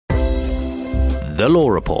The Law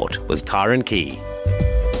Report with Karen Key.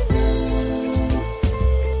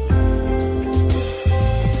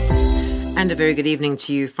 And a very good evening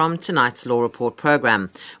to you from tonight's Law Report program.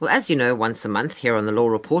 Well, as you know, once a month here on the Law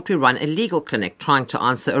Report, we run a legal clinic trying to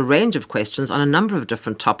answer a range of questions on a number of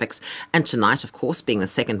different topics. And tonight, of course, being the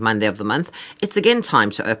second Monday of the month, it's again time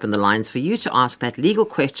to open the lines for you to ask that legal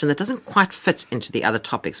question that doesn't quite fit into the other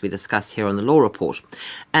topics we discuss here on the Law Report.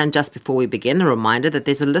 And just before we begin, a reminder that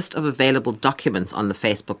there's a list of available documents on the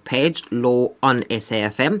Facebook page, Law on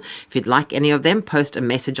SAFM. If you'd like any of them, post a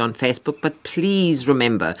message on Facebook, but please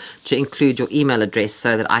remember to include your email address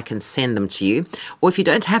so that I can send them to you. Or if you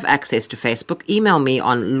don't have access to Facebook, email me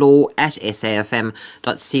on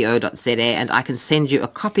law@safm.co.za and I can send you a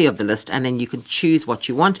copy of the list, and then you can choose what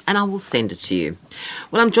you want and I will send it to you.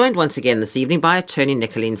 Well, I'm joined once again this evening by attorney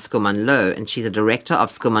Nicoline Schoeman-Low, and she's a director of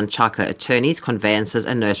Schoeman Chaka Attorneys, Conveyancers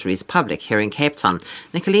and Notaries Public here in Cape Town.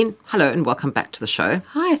 Nicoline, hello and welcome back to the show.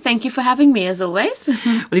 Hi, thank you for having me as always.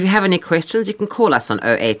 Well, if you have any questions, you can call us on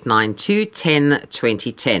 0892 10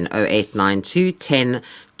 2010, 0892 10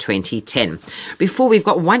 2010. Before, we've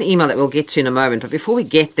got one email that we'll get to in a moment, but before we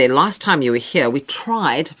get there, last time you were here, we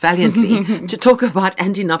tried valiantly to talk about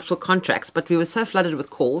anti-nuptial contracts, but we were so flooded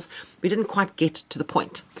with calls, we didn't quite get to the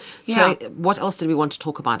point. Yeah. So what else did we want to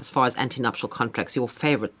talk about as far as anti-nuptial contracts, your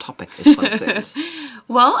favorite topic is concerned?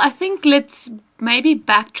 Well, I think let's maybe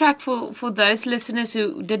backtrack for those listeners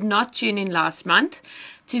who did not tune in last month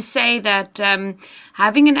to say that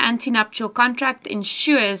having an anti-nuptial contract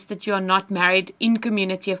ensures that you are not married in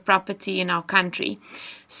community of property in our country.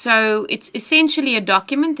 So it's essentially a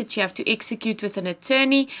document that you have to execute with an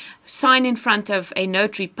attorney, sign in front of a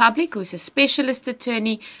notary public who's a specialist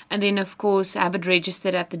attorney, and then, of course, have it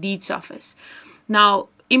registered at the deeds office. Now,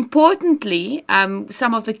 importantly,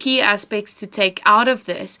 some of the key aspects to take out of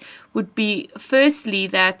this would be, firstly,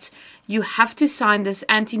 that you have to sign this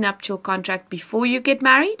anti-nuptial contract before you get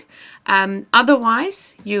married.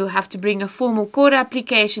 Otherwise, you have to bring a formal court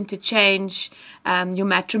application to change your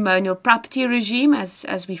matrimonial property regime,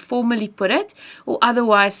 as we formally put it, or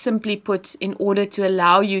otherwise simply put, in order to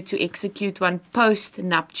allow you to execute one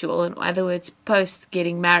post-nuptial, in other words,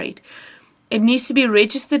 post-getting married. It needs to be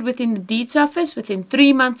registered within the deeds office within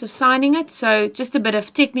 3 months of signing it. So just a bit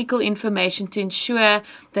of technical information to ensure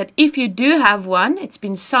that if you do have one, it's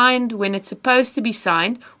been signed when it's supposed to be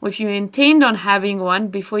signed, or if you intend on having one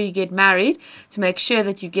before you get married, to make sure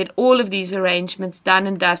that you get all of these arrangements done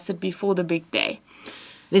and dusted before the big day.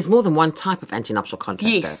 There's more than one type of anti-nuptial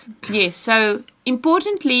contract, Yes, though. yes. So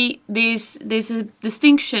importantly, there's a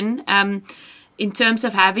distinction in terms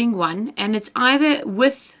of having one, and it's either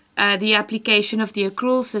with the application of the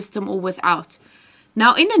accrual system or without.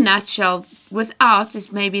 Now, in a nutshell, without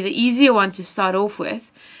is maybe the easier one to start off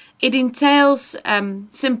with. It entails,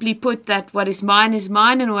 simply put, that what is mine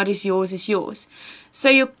and what is yours is yours. So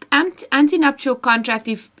your anti-nuptial contract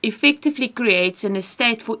effectively creates an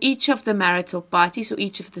estate for each of the marital parties or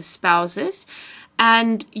each of the spouses,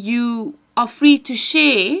 and you are free to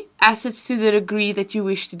share assets to the degree that you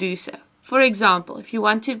wish to do so. For example, if you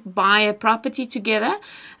want to buy a property together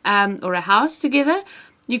or a house together,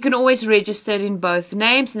 you can always register in both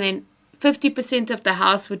names, and then 50% of the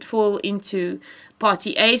house would fall into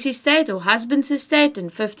party A's estate or husband's estate,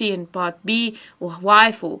 and 50 in part B, or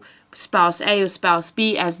wife or spouse A or spouse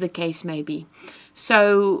B, as the case may be.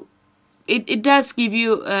 So it does give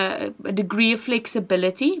you a degree of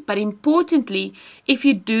flexibility, but importantly, if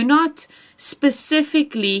you do not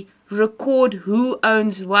specifically record who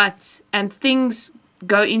owns what, and things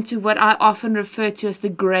go into what I often refer to as the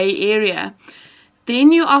gray area,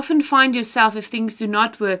 then you often find yourself, if things do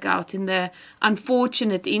not work out, in the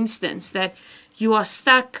unfortunate instance that you are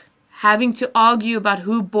stuck having to argue about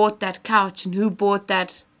who bought that couch and who bought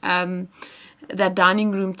that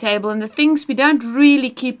dining room table, and the things we don't really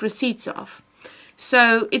keep receipts of.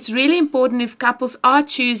 So it's really important, if couples are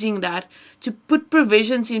choosing that, to put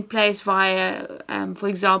provisions in place via, for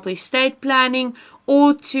example, estate planning,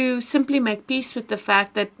 or to simply make peace with the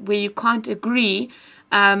fact that where you can't agree,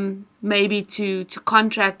 maybe to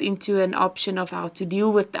contract into an option of how to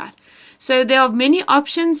deal with that. So there are many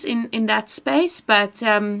options in that space, but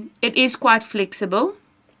it is quite flexible.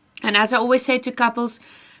 And as I always say to couples,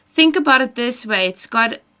 think about it this way. It's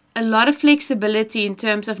got a lot of flexibility in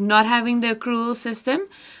terms of not having the accrual system,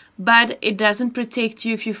 but it doesn't protect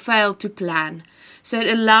you if you fail to plan. So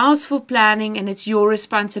it allows for planning, and it's your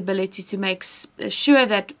responsibility to make sure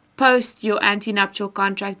that post your antenuptial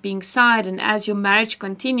contract being signed and as your marriage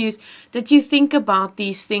continues, that you think about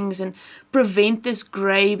these things and prevent this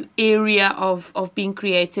grey area of being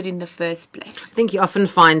created in the first place. I think you often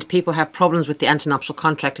find people have problems with the antenuptial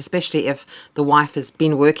contract, especially if the wife has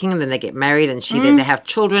been working and then they get married and then they have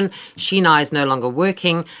children. She now is no longer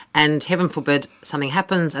working, and heaven forbid something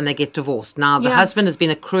happens and they get divorced. Now, the husband has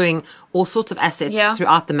been accruing all sorts of assets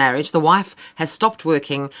throughout the marriage. The wife has stopped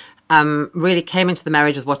working, really came into the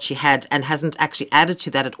marriage with what she had and hasn't actually added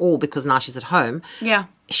to that at all because now she's at home. Yeah.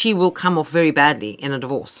 She will come off very badly in a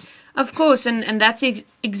divorce. Of course, and that's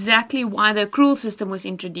exactly why the accrual system was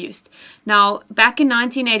introduced. Now, back in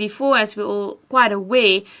 1984, as we're all quite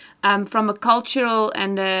aware, from a cultural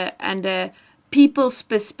and a people's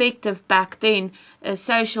perspective back then,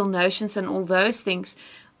 social notions and all those things,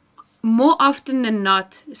 more often than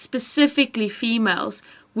not, specifically females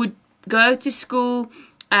would go to school.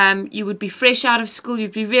 You would be fresh out of school,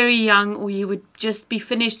 you'd be very young, or you would just be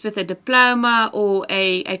finished with a diploma or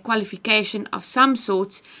a qualification of some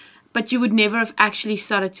sort, but you would never have actually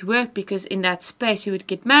started to work because in that space you would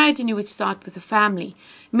get married and you would start with a family.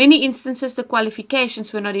 In many instances, the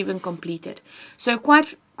qualifications were not even completed. So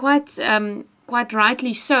quite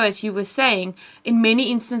rightly so, as you were saying, in many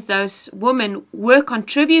instances those women were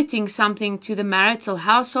contributing something to the marital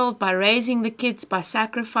household by raising the kids, by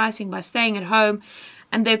sacrificing, by staying at home.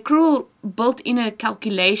 And the accrual built in a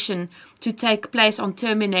calculation to take place on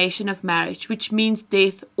termination of marriage, which means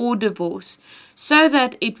death or divorce, so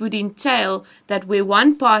that it would entail that where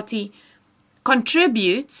one party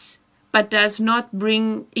contributes but does not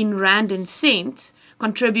bring in rand and cent,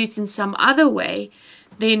 contributes in some other way,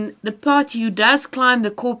 then the party who does climb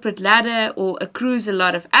the corporate ladder or accrues a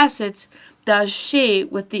lot of assets does share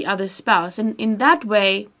with the other spouse. And in that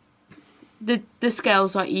way, the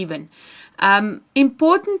scales are even.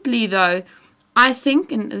 Importantly, though, I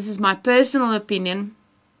think, and this is my personal opinion,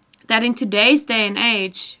 that in today's day and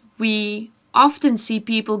age, we often see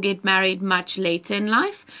people get married much later in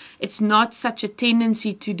life. It's not such a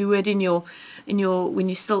tendency to do it when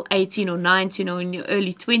you're still 18 or 19 or in your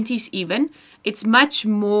early 20s even. It's much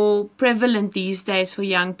more prevalent these days for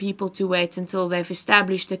young people to wait until they've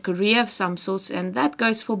established a career of some sort, and that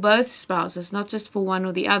goes for both spouses, not just for one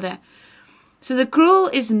or the other. So the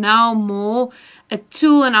accrual is now more a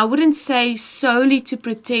tool, and I wouldn't say solely to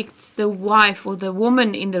protect the wife or the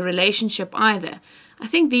woman in the relationship either. I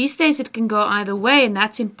think these days it can go either way, and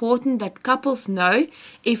that's important that couples know.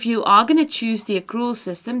 If you are going to choose the accrual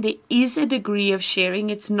system, there is a degree of sharing.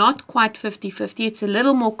 It's not quite 50-50. It's a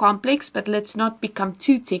little more complex, but let's not become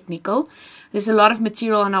too technical. There's a lot of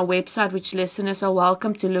material on our website which listeners are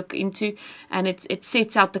welcome to look into, and it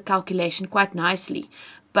sets out the calculation quite nicely.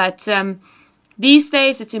 But these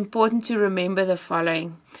days it's important to remember the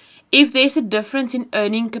following. If there's a difference in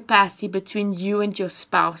earning capacity between you and your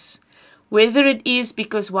spouse, whether it is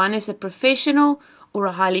because one is a professional or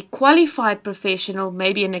a highly qualified professional,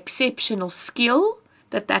 maybe an exceptional skill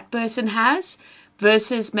that person has,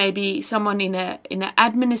 versus maybe someone in an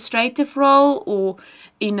administrative role or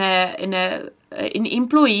in an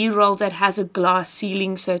employee role that has a glass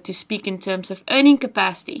ceiling, so to speak, in terms of earning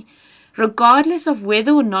capacity, regardless of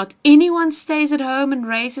whether or not anyone stays at home and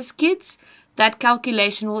raises kids, that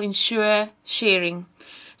calculation will ensure sharing.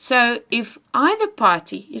 So if either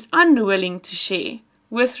party is unwilling to share,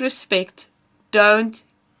 with respect, don't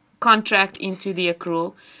contract into the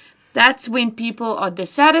accrual. That's when people are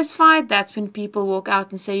dissatisfied. That's when people walk out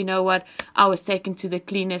and say, you know what, I was taken to the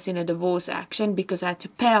cleaners in a divorce action because I had to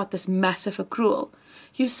pay out this massive accrual.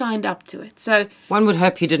 You signed up to it. So one would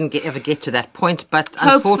hope you didn't ever get to that point, but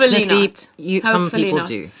unfortunately, some people not.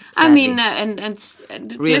 do. Sadly. I mean,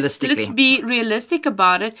 and realistically, let's be realistic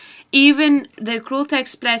about it. Even the accrual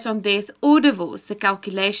takes place on death or divorce, the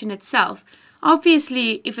calculation itself.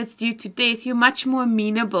 Obviously, if it's due to death, you're much more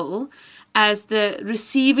amenable as the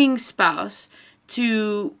receiving spouse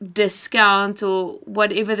to discount or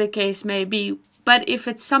whatever the case may be. But if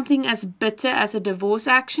it's something as bitter as a divorce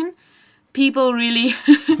action, people really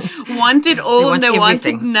want it all, and they want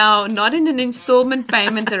it now, not in an installment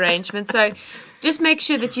payment arrangement. So just make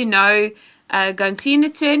sure that you know, go and see an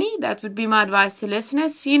attorney. That would be my advice to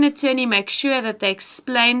listeners. See an attorney, make sure that they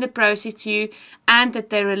explain the process to you and that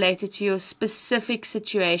they're related to your specific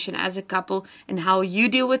situation as a couple and how you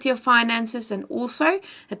deal with your finances, and also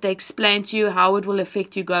that they explain to you how it will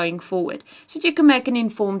affect you going forward so that you can make an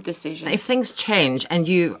informed decision. If things change and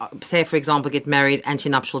you, say, for example, get married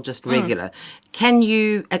antenuptial just regular, can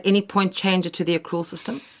you at any point change it to the accrual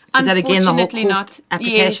system? Is that again the whole court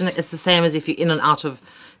application? Yes. It's the same as if you're in and out of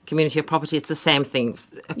community of property. It's the same thing.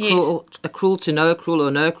 Accrual to no accrual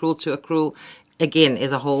or no accrual to accrual. again,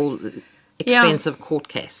 is a whole expensive court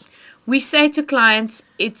case. We say to clients,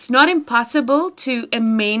 it's not impossible to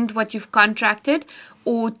amend what you've contracted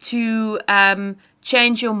or to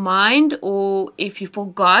change your mind, or if you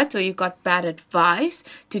forgot or you got bad advice,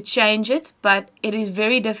 to change it, but it is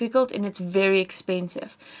very difficult and it's very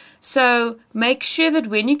expensive. So make sure that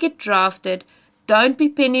when you get drafted, don't be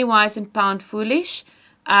penny wise and pound foolish.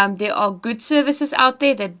 There are good services out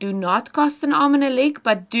there that do not cost an arm and a leg,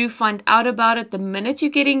 but do find out about it the minute you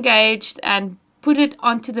get engaged and put it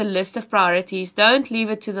onto the list of priorities. Don't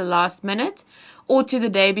leave it to the last minute or to the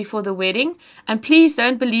day before the wedding. And please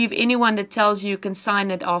don't believe anyone that tells you can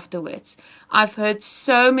sign it afterwards. I've heard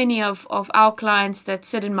so many of our clients that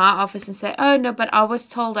sit in my office and say, oh no, but I was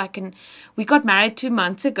told we got married 2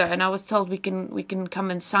 months ago and I was told we can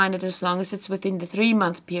come and sign it as long as it's within the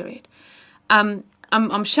 3-month period.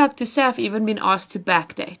 I'm shocked to say I've even been asked to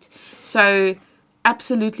backdate. So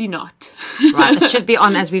absolutely not. Right. It should be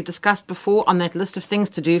on, as we've discussed before, on that list of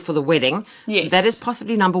things to do for the wedding. Yes. That is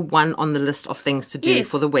possibly number 1 on the list of things to do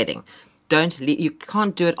for the wedding. You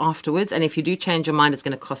can't do it afterwards. And if you do change your mind, it's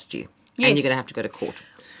going to cost you. Yes. And you're going to have to go to court.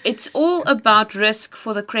 It's all about risk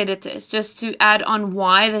for the creditors, just to add on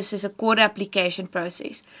why this is a court application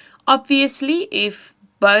process. Obviously, if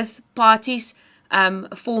both parties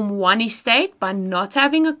form one estate by not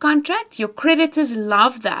having a contract, your creditors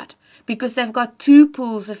love that because they've got 2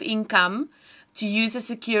 pools of income to use as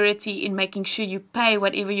security in making sure you pay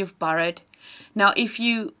whatever you've borrowed. Now, if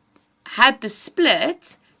you had the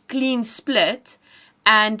clean split,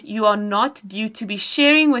 and you are not due to be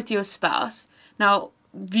sharing with your spouse, now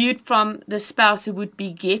viewed from the spouse who would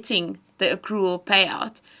be getting the accrual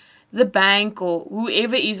payout, the bank or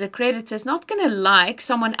whoever is a creditor is not going to like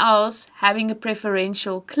someone else having a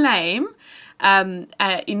preferential claim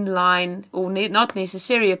in line, or not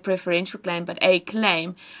necessarily a preferential claim, but a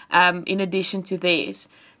claim in addition to theirs.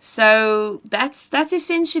 So that's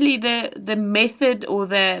essentially the method or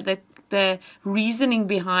the reasoning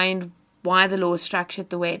behind why the law is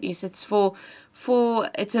structured the way it is. It's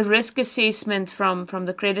it's a risk assessment from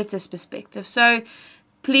the creditor's perspective. So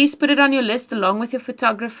please put it on your list along with your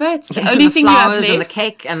photographer. It's the only thing you have left. The flowers and the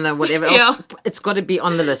cake and the whatever else. It's got to be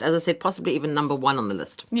on the list. As I said, possibly even number 1 on the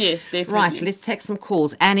list. Yes, definitely. Right, let's take some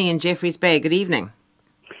calls. Annie in Jeffreys Bay, good evening.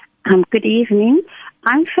 Good evening.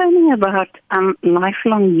 I'm phoning about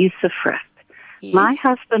lifelong usufruct. Yes. My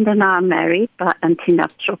husband and I are married by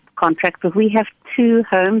antenuptial contract, but we have 2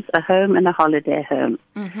 homes, a home and a holiday home.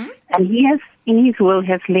 Mm-hmm. And he has, in his will,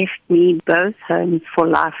 has left me both homes for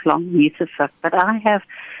lifelong usufruct. But I have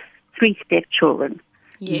 3 stepchildren.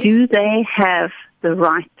 Yes. Do they have the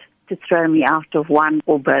right to throw me out of one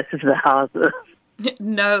or both of the houses?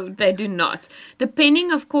 No, they do not.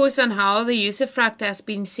 Depending, of course, on how the usufruct has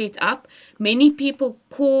been set up, many people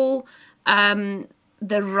call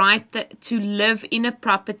the right to live in a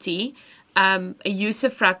property a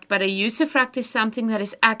usufruct, but a usufruct is something that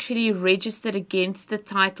is actually registered against the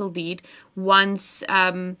title deed once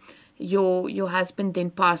your husband then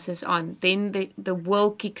passes on. Then the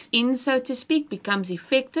will kicks in, so to speak, becomes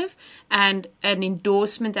effective, and an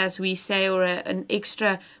endorsement, as we say, or an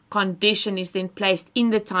extra condition is then placed in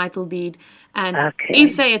the title deed. And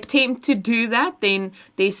if they attempt to do that, then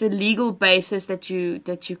there's a legal basis that you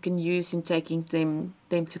can use in taking them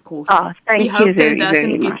to court. Oh, thank you very,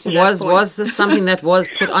 very much. Was this something that was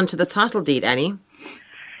put onto the title deed, Annie?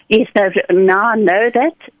 Yes, now I know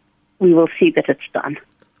that. We will see that it's done.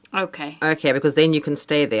 Okay, because then you can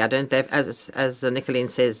stay there. I don't. As Nicolene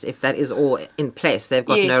says, if that is all in place, they've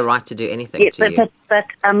got no right to do anything to you. But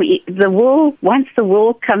the will, once the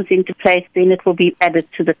will comes into place, then it will be added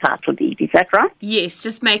to the title deed. Is that right? Yes.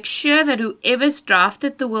 Just make sure that whoever's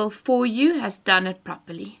drafted the will for you has done it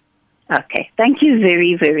properly. Okay. Thank you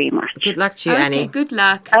very, very much. Good luck to you, Annie. Good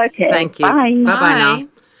luck. Okay. Thank you. Bye. Bye now.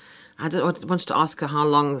 I wanted to ask her how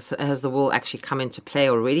long has the will actually come into play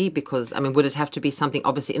already? Because, would it have to be something,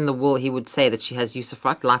 obviously in the will he would say that she has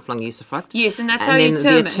usufruct, lifelong usufruct. Yes, and that's how you term it. And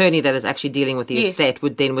then the attorney that is actually dealing with the estate,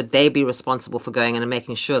 would they be responsible for going and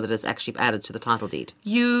making sure that it's actually added to the title deed?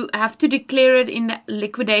 You have to declare it in the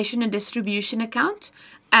liquidation and distribution account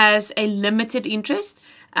as a limited interest.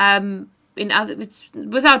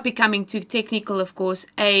 Without becoming too technical, of course,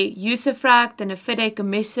 a usufruct and a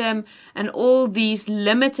fideicomissum and all these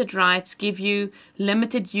limited rights give you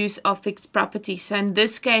limited use of fixed property. So in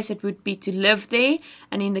this case, it would be to live there.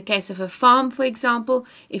 And in the case of a farm, for example,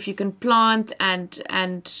 if you can plant and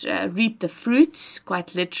reap the fruits,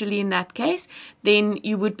 quite literally in that case, then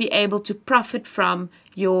you would be able to profit from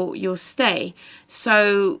your stay.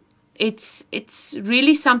 So it's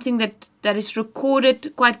really something that is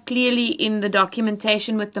recorded quite clearly in the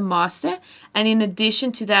documentation with the master, and in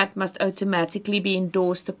addition to that must automatically be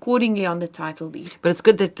endorsed accordingly on the title deed. But it's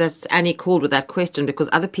good that Annie called with that question, because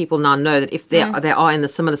other people now know that if they are in a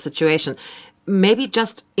similar situation, maybe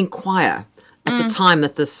just inquire at the time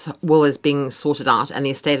that this will is being sorted out and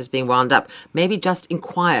the estate is being wound up. Maybe just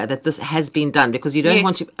inquire that this has been done, because you don't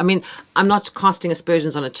want to. I mean, I'm not casting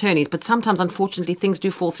aspersions on attorneys, but sometimes, unfortunately, things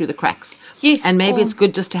do fall through the cracks. Yes, and maybe it's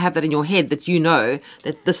good just to have that in your head, that you know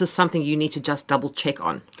that this is something you need to just double check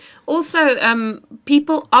on. Also,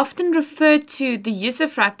 people often refer to the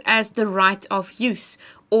usufruct as the right of use,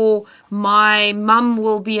 or my mum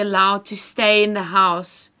will be allowed to stay in the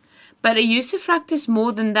house. But a usufruct is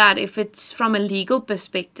more than that if it's from a legal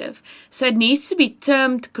perspective. So it needs to be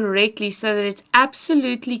termed correctly so that it's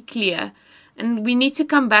absolutely clear. And we need to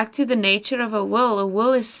come back to the nature of a will. A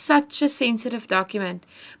will is such a sensitive document.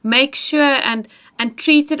 Make sure and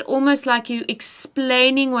treat it almost like you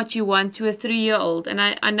explaining what you want to a 3-year-old. And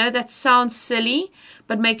I know that sounds silly,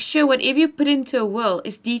 but make sure whatever you put into a will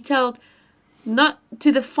is detailed not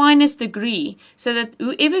to the finest degree, so that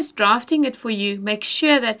whoever's drafting it for you, make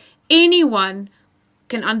sure that anyone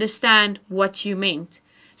can understand what you meant,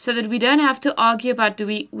 so that we don't have to argue about do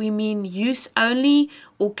we mean use only,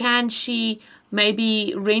 or can she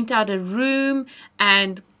maybe rent out a room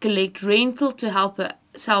and collect rental to help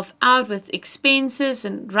herself out with expenses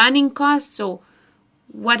and running costs, or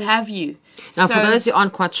what have you. Now, for those who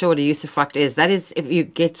aren't quite sure what a usufruct is, that is if you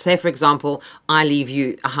get, say, for example, I leave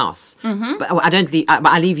you a house, but I don't leave.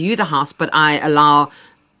 I leave you the house, but I allow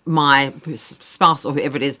my spouse or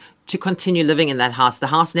whoever it is to continue living in that house. The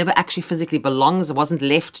house never actually physically belongs. It wasn't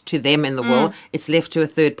left to them in the will. It's left to a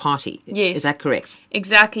third party. Yes. Is that correct?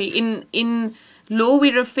 Exactly. In law,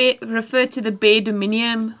 we refer to the bare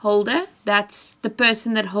dominium holder. That's the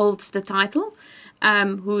person that holds the title,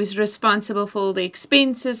 who is responsible for all the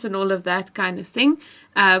expenses and all of that kind of thing,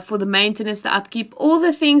 for the maintenance, the upkeep, all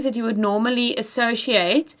the things that you would normally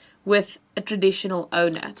associate with a traditional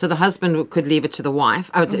owner. So the husband could leave it to the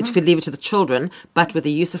wife, could leave it to the children, but with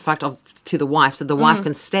the usufruct to the wife, so the wife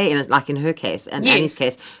can stay in it, like in her case, and Annie's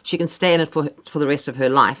case, she can stay in it for the rest of her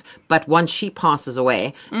life. But once she passes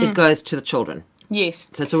away, it goes to the children. Yes.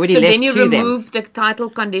 So it's already left to them. So then you remove the title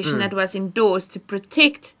condition that was endorsed to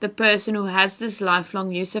protect the person who has this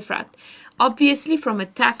lifelong usufruct. Obviously, from a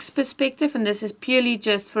tax perspective, and this is purely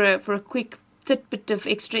just for a quick tidbit of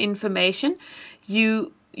extra information,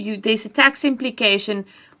 there's a tax implication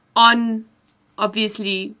on,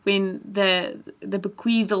 obviously, when the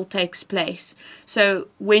bequeathal takes place. So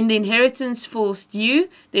when the inheritance falls due,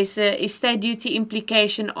 there's a estate duty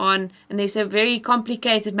implication on, and there's a very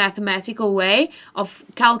complicated mathematical way of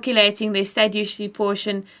calculating the estate duty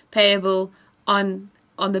portion payable on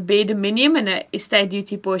the bare dominium, and a estate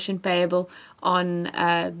duty portion payable on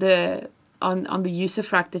the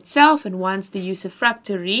usufruct itself. And once the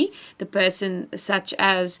usufructuary, the person such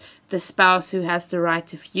as the spouse who has the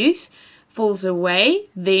right of use, falls away,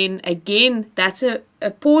 then again that's a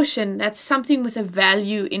portion, that's something with a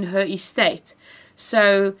value in her estate.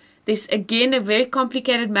 So there's again a very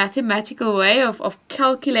complicated mathematical way of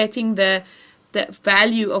calculating the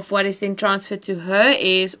value of what is then transferred to her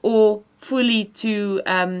heirs, or fully to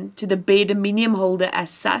the bare dominium holder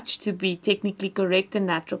as such, to be technically correct in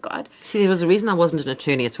that regard. See, there was a reason I wasn't an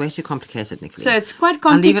attorney. It's way too complicated, Nicoline. So it's quite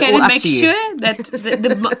complicated. Make sure that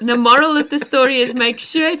the moral of the story is, make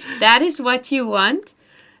sure if that is what you want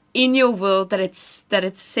in your will, that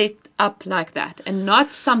it's set up like that, and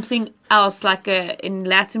not something else, like in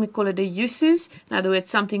Latin we call it a usus. In other words,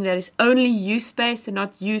 something that is only use-based and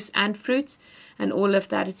not use and fruits. And all of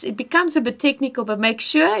that. It becomes a bit technical, but make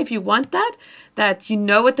sure if you want that you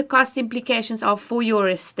know what the cost implications are for your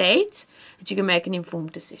estate, that you can make an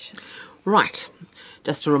informed decision. Right.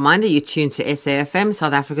 Just a reminder, you tune to SAFM,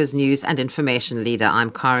 South Africa's news and information leader. I'm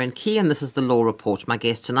Karen Key, and this is the Law Report. My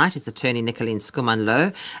guest tonight is attorney Nicoline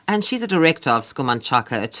Skuman-Low, and she's a director of Skuman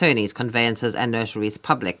Chaka Attorneys, Conveyancers and Notaries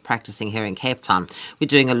Public, practicing here in Cape Town. We're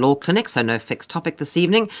doing a law clinic, so no fixed topic this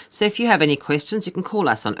evening. So if you have any questions, you can call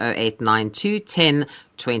us on 0892 10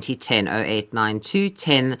 2010, 0892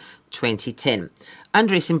 10 2010.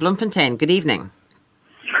 Andres in Bloemfontein, good evening.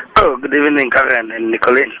 Oh, good evening, Karen and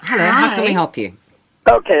Nicoline. Hello, how can we help you?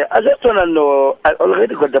 Okay, I just want to know, I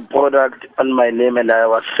already got the product on my name, and I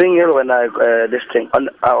was single when I bought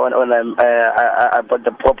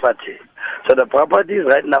the property. So the property is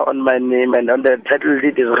right now on my name, and on the title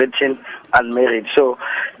deed is written unmarried. So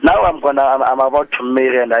now I'm about to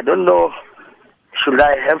marry, and I don't know, should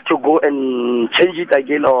I have to go and change it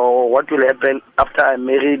again, or what will happen after I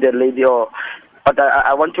marry the lady, or but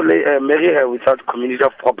I want to marry her without community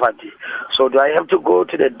of property. So do I have to go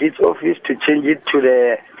to the deeds office to change it to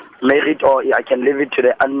the married, or I can leave it to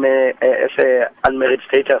the unmarried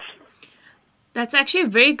status? That's actually a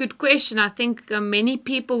very good question. I think many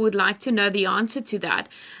people would like to know the answer to that.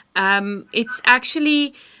 It's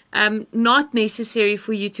actually not necessary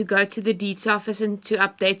for you to go to the deeds office and to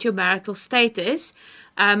update your marital status.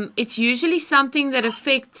 It's usually something that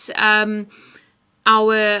affects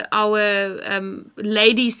our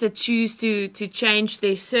ladies that choose to change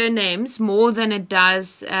their surnames more than it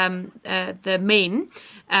does the men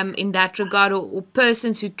in that regard, or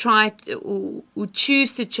persons who who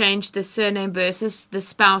choose to change the surname versus the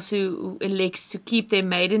spouse who elects to keep their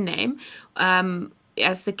maiden name,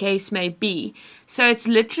 as the case may be. So it's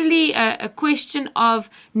literally a question of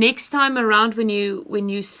next time around when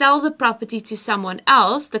you sell the property to someone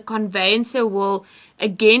else, the conveyancer will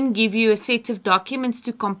again give you a set of documents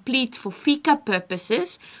to complete for FICA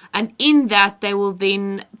purposes, and in that they will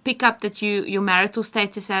then pick up that your marital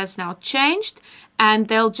status has now changed, and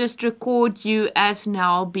they'll just record you as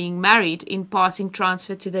now being married in passing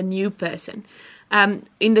transfer to the new person.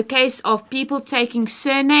 In the case of people taking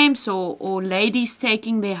surnames or ladies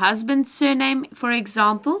taking their husband's surname, for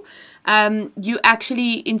example, you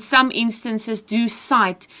actually, in some instances, do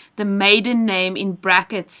cite the maiden name in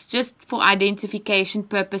brackets just for identification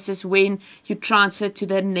purposes when you transfer to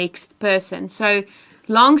the next person. So,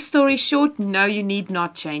 long story short, no, you need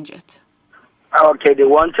not change it. Okay, they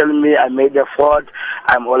won't tell me I made a fraud.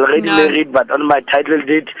 I'm already married, but on my title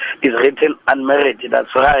deed is written unmarried. That's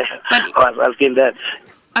why I was asking that.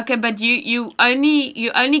 Okay, but you're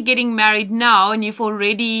only getting married now, and you've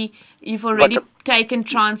already taken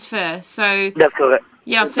transfer. So that's correct.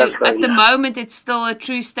 Yeah, so at the moment it's still a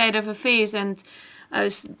true state of affairs, and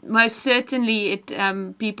most certainly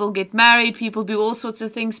people get married, people do all sorts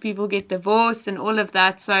of things, people get divorced and all of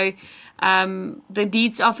that. So the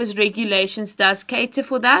deeds office regulations does cater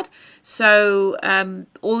for that. So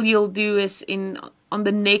all you'll do is on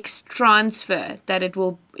the next transfer that it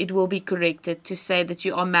will be corrected to say that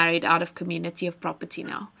you are married out of community of property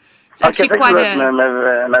now. It's actually quite a...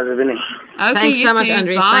 Nice evening. Okay, Thanks so much,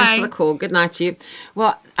 Andres. Bye. Thanks for the call. Good night to you.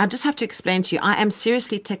 Well, I just have to explain to you, I am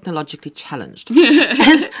seriously technologically challenged.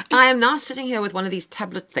 And I am now sitting here with one of these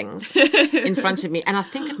tablet things in front of me, and I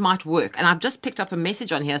think it might work. And I've just picked up a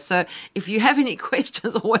message on here. So if you have any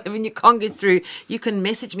questions or whatever and you can't get through, you can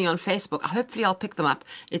message me on Facebook. Hopefully I'll pick them up.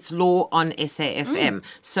 It's Law on SAFM.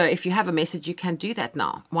 So if you have a message, you can do that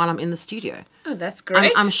now while I'm in the studio. Oh, that's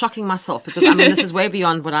great. I'm shocking myself because, I mean, this is way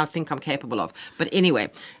beyond what I think I'm capable of. But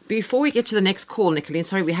anyway, before we get to the next call, Nicolene,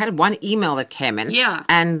 sorry, we had one email that came in. Yeah.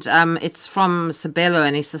 And it's from Sabelo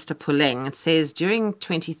and his sister Puleng. It says, during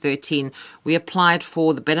 2013, we applied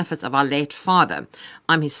for the benefits of our late father.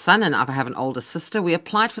 I'm his son and I have an older sister. We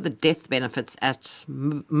applied for the death benefits at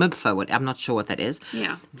MIBFA. I'm not sure what that is.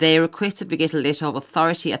 Yeah. They requested we get a letter of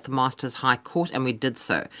authority at the Masters High Court, and we did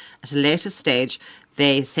so. At a later stage,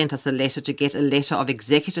 they sent us a letter to get a letter of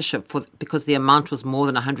executorship because the amount was more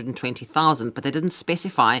than 120,000, but they didn't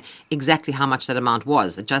specify exactly how much that amount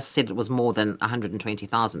was. It just said it was more than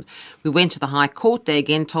 120,000. We went to the High Court. They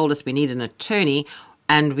again told us we need an attorney,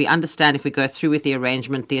 and we understand if we go through with the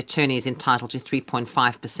arrangement, the attorney is entitled to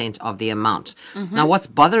 3.5% of the amount. Mm-hmm. Now, what's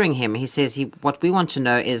bothering him, he says, what we want to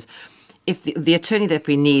know is, if the attorney that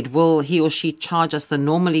we need, will he or she charge us the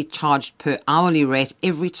normally charged per hourly rate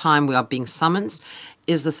every time we are being summoned?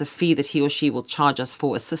 Is this a fee that he or she will charge us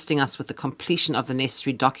for assisting us with the completion of the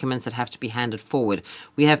necessary documents that have to be handed forward?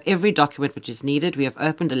 We have every document which is needed. We have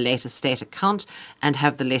opened a later state account and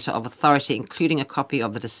have the letter of authority, including a copy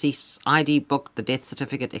of the deceased's ID book, the death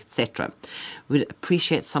certificate, etc. We'd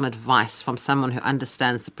appreciate some advice from someone who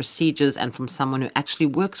understands the procedures and from someone who actually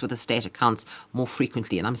works with estate accounts more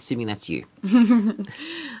frequently. And I'm assuming that's you.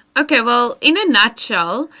 Okay, well, in a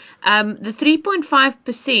nutshell, the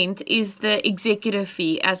 3.5% is the executor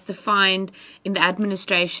fee as defined in the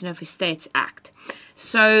Administration of Estates Act.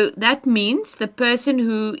 So that means the person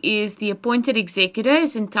who is the appointed executor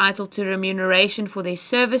is entitled to remuneration for their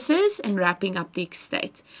services and wrapping up the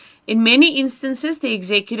estate. In many instances, the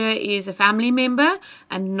executor is a family member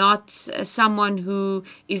and not someone who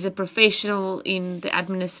is a professional in the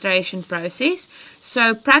administration process.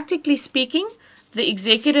 So practically speaking, the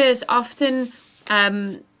executor is often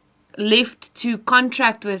left to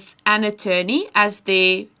contract with an attorney as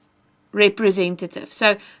their representative.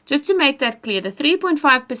 So just to make that clear, the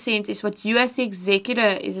 3.5% is what you as the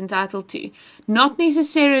executor is entitled to, not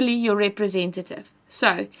necessarily your representative.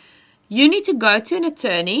 So you need to go to an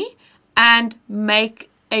attorney and make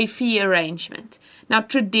a fee arrangement. Now,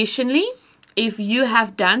 traditionally, if you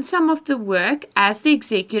have done some of the work as the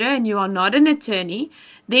executor and you are not an attorney,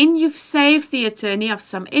 then you've saved the attorney of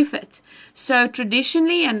some effort. So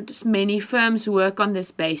traditionally, and many firms work on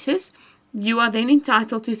this basis, you are then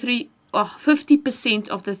entitled to 50%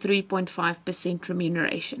 of the 3.5%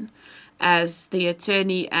 remuneration, as the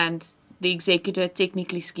attorney and the executor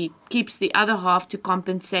technically keeps the other half to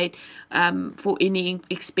compensate for any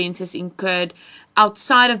expenses incurred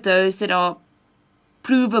outside of those that are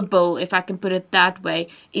provable, if I can put it that way,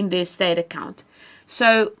 in their estate account.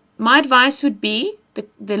 So my advice would be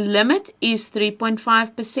the limit is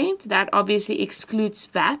 3.5%. That obviously excludes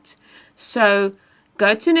VAT. So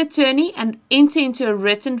go to an attorney and enter into a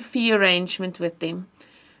written fee arrangement with them.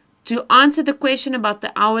 To answer the question about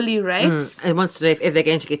the hourly rates, It wants to know if they're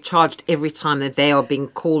going to get charged every time that they are being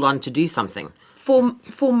called on to do something.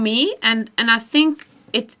 for me, and I think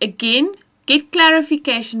it again, get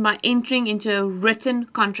clarification by entering into a written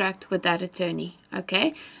contract with that attorney,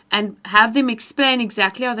 okay? And have them explain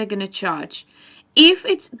exactly how they're going to charge. If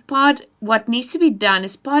it's what needs to be done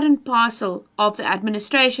is part and parcel of the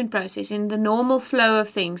administration process in the normal flow of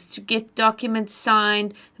things, to get documents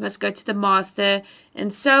signed, they must go to the master,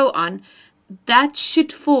 and so on, that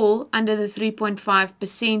should fall under the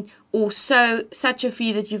 3.5% or such a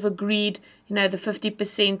fee that you've agreed, the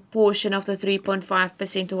 50% portion of the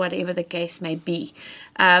 3.5% or whatever the case may be.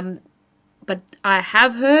 But I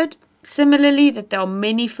have heard similarly that there are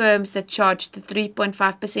many firms that charge the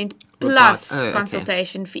 3.5% plus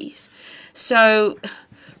consultation fees. So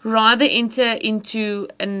rather enter into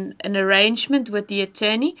an arrangement with the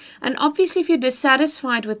attorney. And obviously, if you're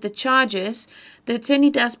dissatisfied with the charges, the attorney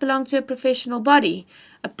does belong to a professional body.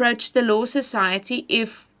 Approach the Law Society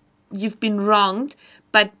if you've been wronged,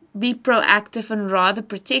 but be proactive and rather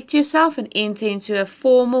protect yourself and enter into a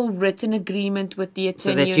formal written agreement with the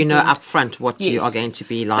attorney. So that you know up front what you are going to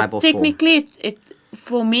be liable for. Technically,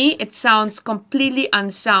 for me, it sounds completely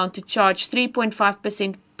unsound to charge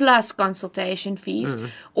 3.5% plus consultation fees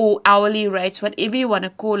or hourly rates, whatever you want to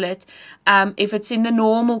call it, if it's in the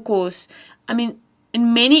normal course. I mean,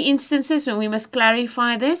 in many instances, and we must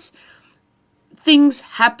clarify this, things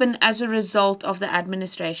happen as a result of the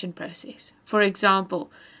administration process. For example,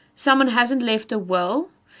 someone hasn't left a will,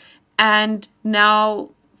 and now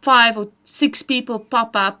 5 or 6 people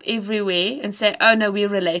pop up everywhere and say, oh no, we're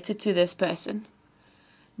related to this person.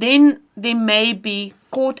 Then there may be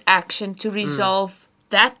court action to resolve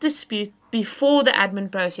that dispute before the admin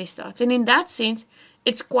process starts. And in that sense,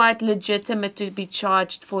 it's quite legitimate to be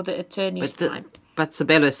charged for the attorney's time. But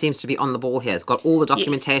Sabelo seems to be on the ball here. It's got all the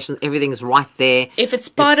documentation, everything's right there. If it's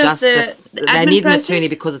part of the admin they need process, an attorney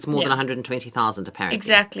because it's more than 120,000 apparently.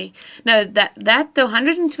 Exactly. No, the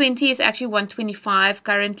 120 is actually 125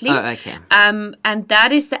 currently. Oh, okay. And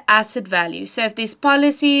that is the asset value. So if there's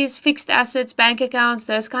policies, fixed assets, bank accounts,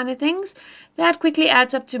 those kind of things, that quickly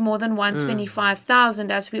adds up to more than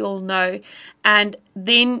 125,000, as we all know. And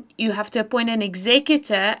then you have to appoint an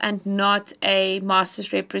executor and not a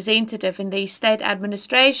master's representative. In the estate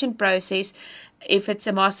administration process, if it's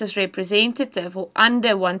a master's representative or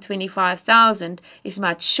under 125,000, is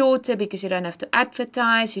much shorter because you don't have to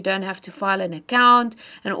advertise, you don't have to file an account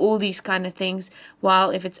and all these kind of things. While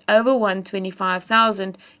if it's over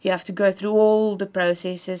 125,000, you have to go through all the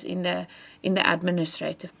processes in the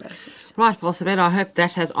administrative process. Right, well, Sabelo, I hope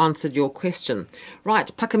that has answered your question.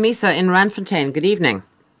 Right, Phakamisa in Randfontein, good evening.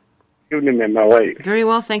 Good evening, ma'am. How are you? Very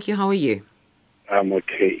well, thank you. How are you? I'm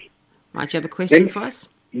okay. Right, you have a question for us?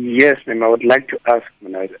 Yes, ma'am. I would like to ask,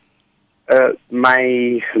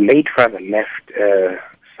 my late father left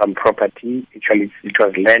some property. Actually, it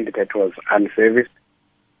was land that was unserviced.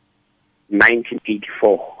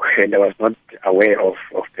 1984, and I was not aware of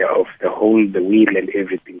the whole, the will and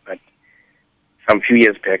everything. But some few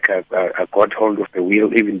years back, I got hold of the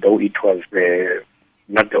will, even though it was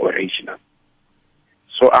not the original.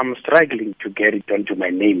 So I'm struggling to get it onto my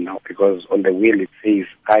name now because on the will it says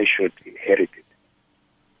I should inherit it.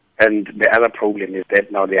 And the other problem is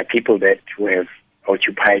that now there are people who have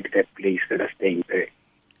occupied that place that are staying there.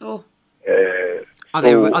 Oh. Are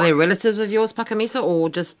they relatives of yours, Phakamisa, or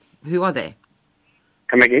just who are they?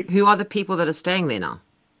 Come again? Who are the people that are staying there now?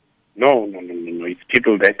 No. It's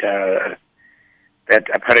people that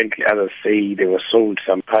apparently others say they were sold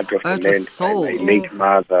some part of the land by my late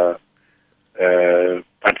mother.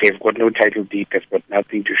 But they've got no title deed, they've got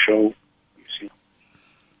nothing to show.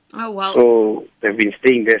 Oh, wow. So they've been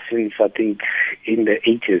staying there since, I think, in the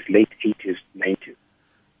 80s, late 80s, 90s.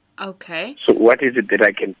 Okay. So what is it that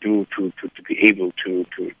I can do to be able to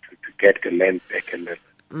get the land back? And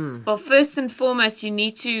Well, first and foremost, you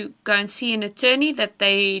need to go and see an attorney, that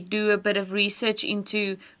they do a bit of research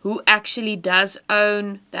into who actually does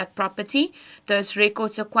own that property. Those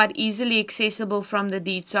records are quite easily accessible from the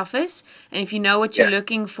deeds office. And if you know what you're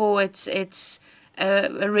looking for, it's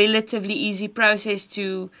a relatively easy process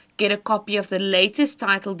to get a copy of the latest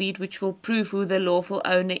title deed, which will prove who the lawful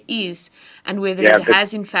owner is and whether it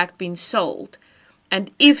has in fact been sold.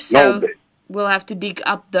 And if so, we'll have to dig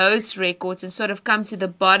up those records and sort of come to the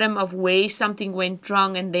bottom of where something went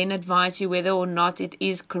wrong and then advise you whether or not it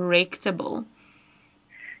is correctable.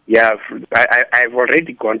 Yeah, I've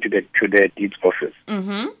already gone to the deeds office,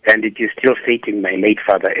 and it is still stating my late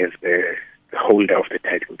father as the holder of the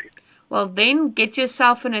title deed. Well, then get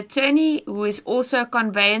yourself an attorney who is also a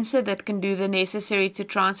conveyancer that can do the necessary to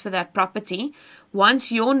transfer that property.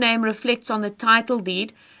 Once your name reflects on the title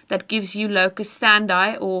deed, that gives you locus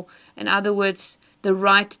standi, or in other words, the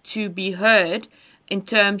right to be heard in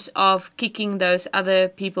terms of kicking those other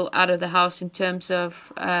people out of the house in terms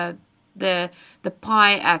of the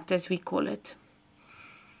PI Act, as we call it.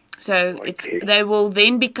 So they will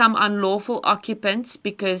then become unlawful occupants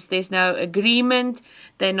because there's no agreement.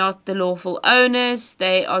 They're not the lawful owners.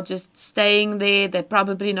 They are just staying there. They're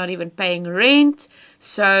probably not even paying rent.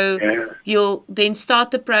 So you'll then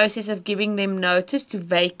start the process of giving them notice to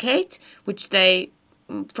vacate, which they,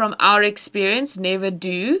 from our experience, never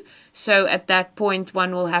do. So at that point,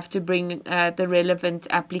 one will have to bring the relevant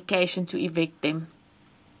application to evict them.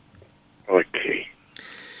 Okay.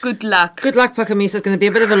 Good luck, Phakamisa. It's going to be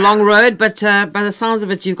a bit of a long road, but by the sounds of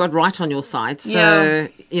it, you've got right on your side. So,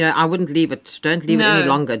 I wouldn't leave it. Don't leave it any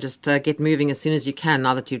longer. Just get moving as soon as you can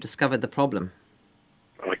now that you've discovered the problem.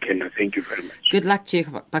 Okay, no, thank you very much. Good luck to you,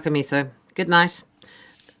 Phakamisa. Good night.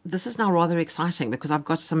 This is now rather exciting because I've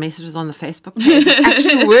got some messages on the Facebook page. It's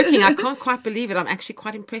actually working. I can't quite believe it. I'm actually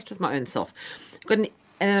quite impressed with my own self. Got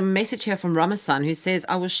a message here from Ramasan who says,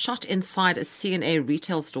 I was shot inside a C&A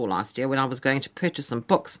retail store last year when I was going to purchase some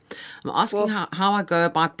books. I'm asking how I go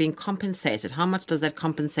about being compensated. How much does that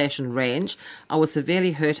compensation range? I was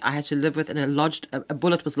severely hurt. I had to live with a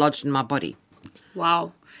bullet was lodged in my body.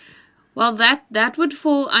 Wow. Well, that would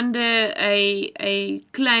fall under a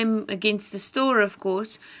claim against the store, of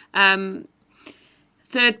course.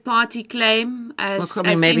 Third-party claim, as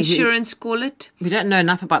insurance call it. We don't know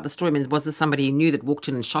enough about the story. I mean, was this somebody he knew that walked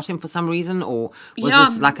in and shot him for some reason? Or was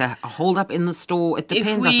this like a hold-up in the store? It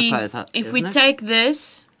depends, I suppose. If we take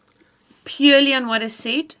this purely on what is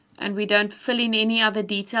said, and we don't fill in any other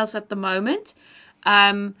details at the moment,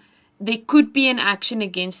 there could be an action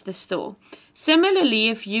against the store. Similarly,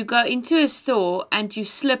 if you go into a store and you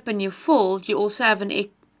slip and you fall, you also have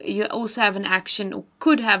an action, or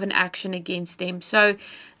could have an action against them. So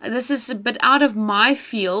this is a bit out of my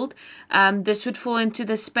field. This would fall into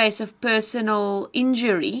the space of personal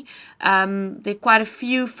injury. There are quite a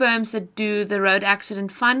few firms that do the road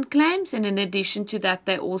accident fund claims, and in addition to that,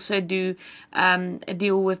 they also do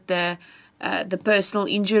deal with the personal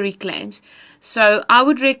injury claims. So I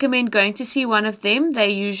would recommend going to see one of them.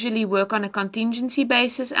 They usually work on a contingency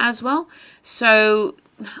basis as well. So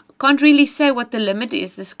can't really say what the limit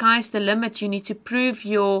is. The sky's the limit. You need to prove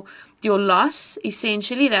your loss,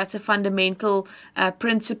 essentially. That's a fundamental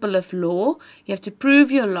principle of law. You have to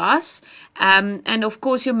prove your loss, and of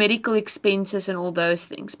course your medical expenses and all those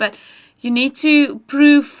things. But you need to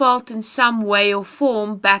prove fault in some way or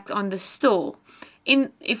form back on the store.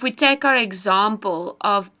 If we take our example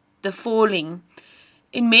of the falling,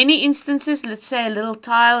 in many instances, let's say a little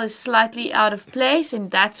tile is slightly out of place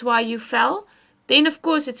and that's why you fell, then of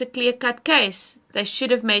course it's a clear-cut case. They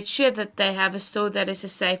should have made sure that they have a store that is a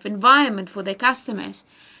safe environment for their customers.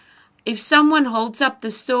 If someone holds up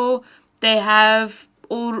the store, they have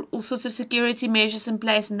all sorts of security measures in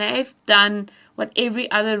place, and they've done what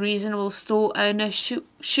every other reasonable store owner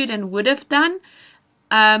should and would have done,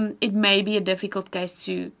 it may be a difficult case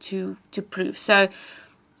to prove. So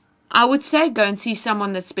I would say go and see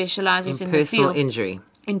someone that specializes in the field.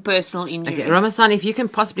 In personal injury. Okay, Ramasan, if you can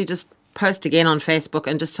possibly just post again on Facebook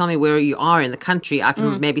and just tell me where you are in the country, I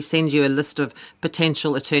can maybe send you a list of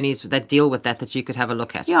potential attorneys that deal with that you could have a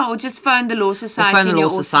look at. Yeah, or just phone the Law Society. Or phone the Law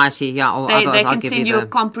Society, yeah. Or they can send you a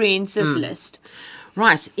comprehensive list.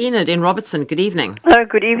 Right, Enid in Robertson, good evening.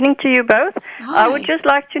 Good evening to you both. Hi. I would just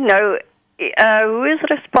like to know who is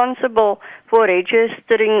responsible for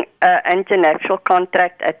registering an international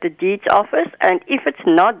contract at the deeds office, and if it's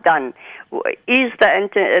not done, is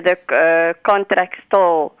the contract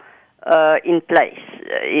still in place?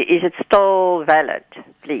 Is it still valid,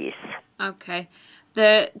 please? Okay.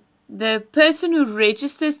 The the person who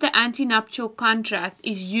registers the antenuptial contract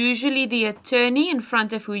is usually the attorney in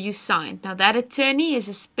front of who you signed. Now, that attorney is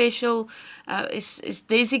a special, is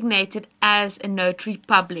designated as a notary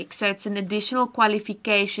public. So it's an additional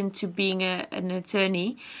qualification to being an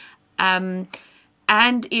attorney. And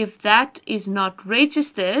if that is not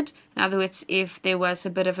registered, in other words, if there was a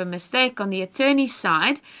bit of a mistake on the attorney's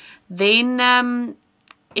side, then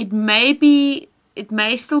it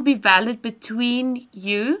may still be valid between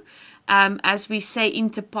you, as we say,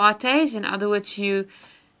 inter partes. In other words,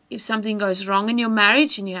 if something goes wrong in your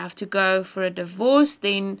marriage and you have to go for a divorce,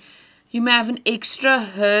 then you may have an extra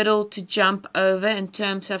hurdle to jump over in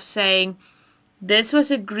terms of saying, this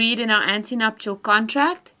was agreed in our antenuptial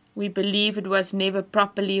contract. We believe it was never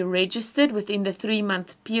properly registered within the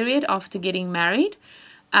 3-month period after getting married.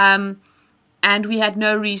 And we had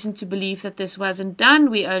no reason to believe that this wasn't done.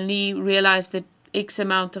 We only realized that X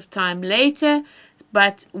amount of time later,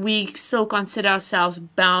 but we still consider ourselves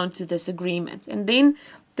bound to this agreement. And then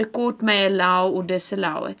the court may allow or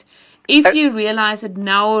disallow it. If you realize it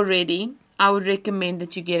now already, I would recommend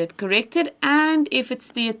that you get it corrected. And if it's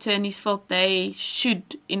the attorney's fault, they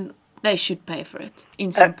should pay for it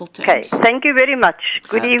in simple terms. Okay, thank you very much.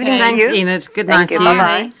 Good evening to Thanks, you. Enid. Good night to you.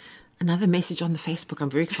 Bye-bye. Another message on the Facebook. I'm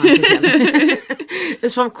very excited.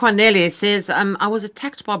 It's from Cornelia. It says, I was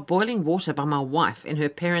attacked by boiling water by my wife in her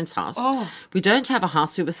parents' house. Oh. We don't have a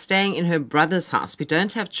house. We were staying in her brother's house. We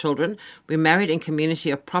don't have children. We're married in community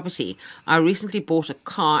of property. I recently bought a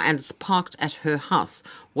car and it's parked at her house.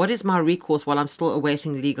 What is my recourse while I'm still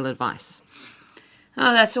awaiting legal advice?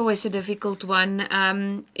 Oh, that's always a difficult one.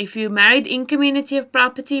 If you're married in community of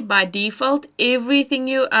property, by default, everything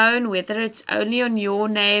you own, whether it's only on your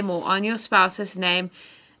name or on your spouse's name,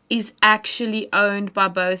 is actually owned by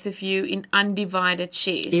both of you in undivided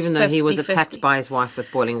shares. Even though he was 50-50. attacked by his wife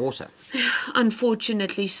with boiling water.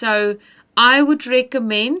 Unfortunately. So I would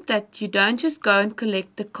recommend that you don't just go and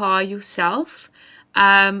collect the car yourself.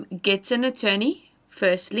 Get an attorney,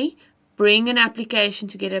 firstly. Bring an application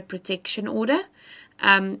to get a protection order.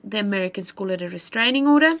 The Americans call it a restraining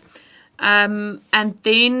order. And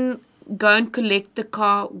then go and collect the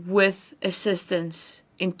car with assistance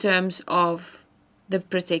in terms of the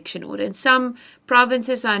protection order. In some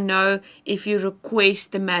provinces, I know, if you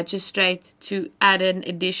request the magistrate to add an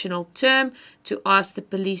additional term, to ask the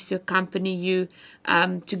police to accompany you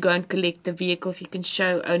to go and collect the vehicle, if you can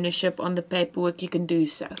show ownership on the paperwork, you can do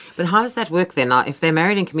so. But how does that work then? Now, if they're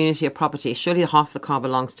married in community of property, surely half the car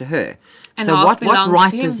belongs to her. And so half what belongs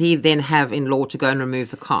right to him. does he then have in law to go and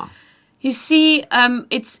remove the car? You see,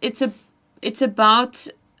 it's about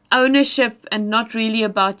ownership and not really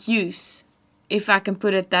about use, if I can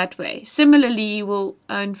put it that way. Similarly, you will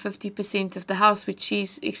own 50% of the house, which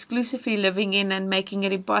she's exclusively living in and making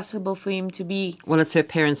it impossible for him to be. Well, it's her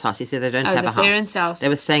parents' house. He said they don't have the a house. parents' house. They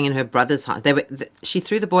were staying in her brother's house. She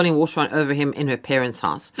threw the boiling water on over him in her parents'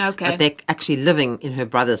 house. Okay. But they're actually living in her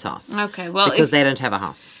brother's house. Okay, well, because if- they don't have a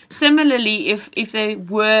house. Similarly, if they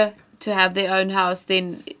were to have their own house,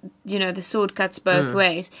 then, the sword cuts both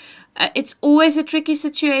ways. It's always a tricky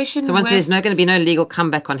situation. So once with- there's going to be no legal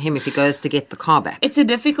comeback on him if he goes to get the car back. It's a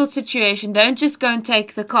difficult situation. Don't just go and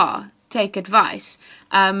take the car. Take advice.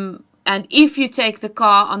 And if you take the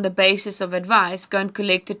car on the basis of advice, go and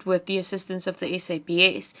collect it with the assistance of the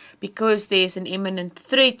SAPS, because there's an imminent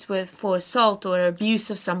threat for assault or abuse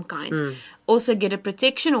of some kind. Also get a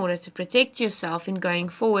protection order to protect yourself in going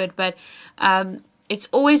forward. But it's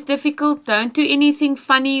always difficult. Don't do anything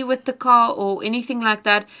funny with the car or anything like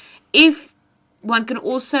that. If one can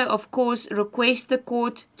also, of course, request the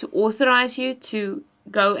court to authorize you to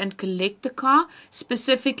go and collect the car,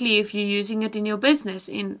 specifically if you're using it in your business,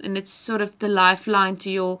 and it's sort of the lifeline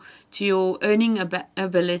to your earning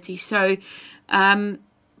ability. So,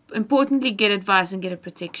 importantly, get advice and get a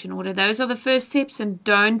protection order. Those are the first steps, and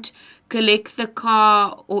don't collect the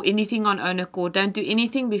car or anything on own accord. Don't do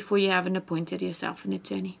anything before you haven't appointed yourself an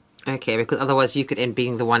attorney. Okay, because otherwise you could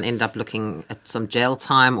end up looking at some jail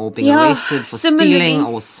time or being Yeah, arrested for similarly- stealing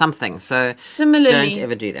or something. So Similarly, don't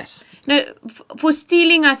ever do that. No, for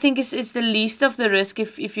stealing, I think is the least of the risk.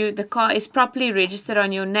 If the car is properly registered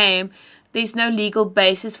on your name, there's no legal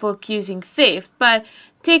basis for accusing theft. But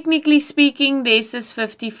technically speaking, there's this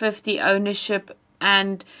 50-50 ownership.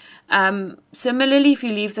 And similarly, if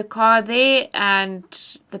you leave the car there and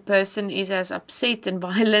the person is as upset and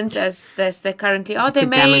violent as they currently are, they could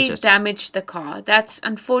may damage it. damage the car. That's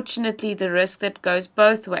unfortunately the risk that goes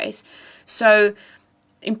both ways. So,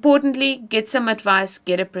 importantly, get some advice,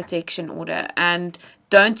 get a protection order, and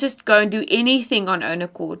don't just go and do anything on own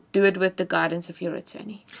accord. Do it with the guidance of your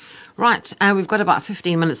attorney. Right, we've got about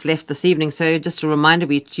 15 minutes left this evening, so just a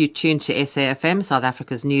reminder, you tune to SAFM, South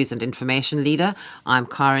Africa's news and information leader. I'm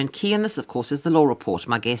Karen Key, and this, of course, is the Law Report.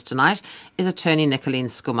 My guest tonight is attorney Nicoline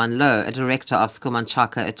Schoeman-Low, a director of Schoeman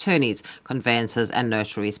Chaka Attorneys, Conveyancers and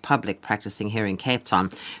Notaries Public, practicing here in Cape Town.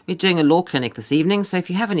 We're doing a law clinic this evening, so if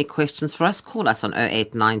you have any questions for us, call us on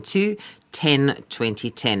 0892 10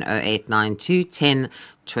 2010, 0892 10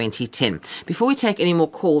 2010. Before we take any more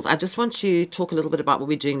calls, I just want to talk a little bit about what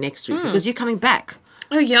we're doing next week, because you're coming back.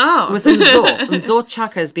 Oh, yeah. With Mzor. Mzor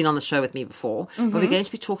Chaka has been on the show with me before, but we're going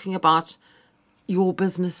to be talking about your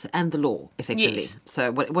business and the law, effectively. Yes.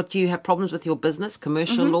 So what do you have problems with your business,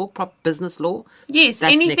 commercial law, business law? Yes,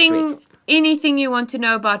 That's next week. anything you want to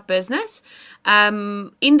know about business.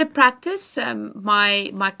 In the practice,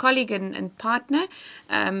 my colleague and partner,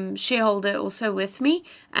 shareholder also with me,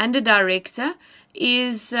 and a director,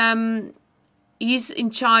 is he's in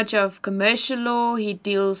charge of commercial law. He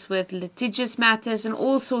deals with litigious matters and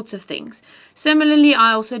all sorts of things. Similarly,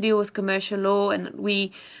 I also deal with commercial law, and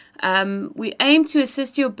we aim to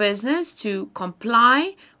assist your business to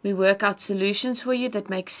comply. We work out solutions for you that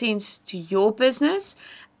make sense to your business,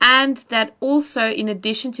 and that also, in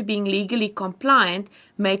addition to being legally compliant,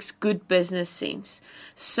 makes good business sense.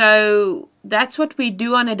 So that's what we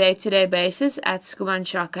do on a day-to-day basis at Schoeman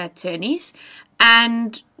Chaka Attorneys.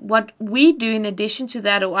 And what we do in addition to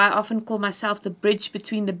that, or I often call myself the bridge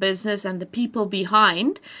between the business and the people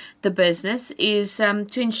behind the business, is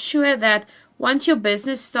to ensure that once your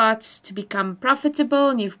business starts to become profitable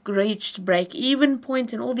and you've reached break-even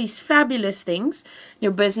point and all these fabulous things,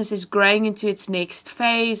 your business is growing into its next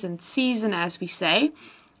phase and season, as we say,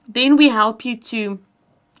 then we help you to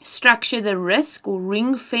structure the risk, or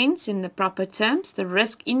ring fence in the proper terms, the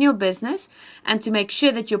risk in your business, and to make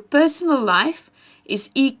sure that your personal life is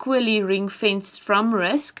equally ring-fenced from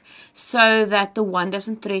risk, so that the one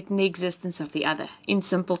doesn't threaten the existence of the other, in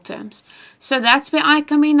simple terms. So that's where I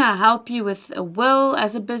come in. I help you with a will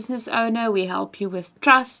as a business owner. We help you with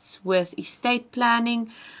trusts, with estate planning,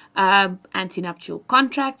 antenuptial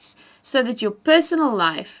contracts, so that your personal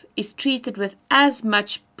life is treated with as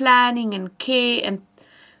much planning and care and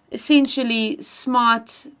essentially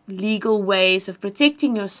smart legal ways of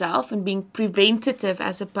protecting yourself and being preventative,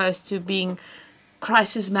 as opposed to being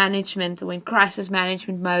crisis management, or in crisis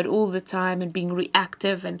management mode all the time and being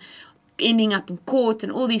reactive and ending up in court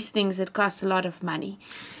and all these things that cost a lot of money.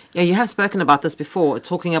 Yeah, you have spoken about this before,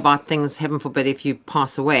 talking about things, heaven forbid, if you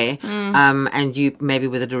pass away and you maybe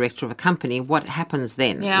were the director of a company, what happens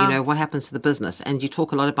then? Yeah. You know, what happens to the business? And you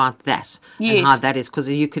talk a lot about that Yes. and how that is, because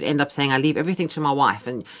you could end up saying, I leave everything to my wife,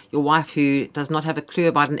 and your wife, who does not have a clue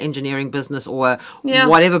about an engineering business or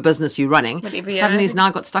whatever business you're running, Whatever, suddenly yeah. has now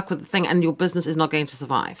got stuck with the thing, and your business is not going to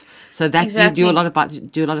survive. So that Exactly. you do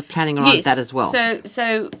a lot of planning around that as well.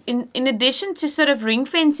 So in addition to sort of ring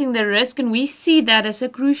fencing the risk, and we see that as a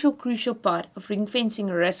crucial part of ring fencing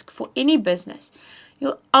risk for any business.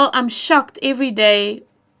 I'm shocked every day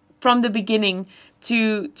from the beginning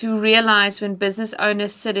to realize when business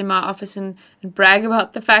owners sit in my office and brag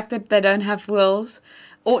about the fact that they don't have wills,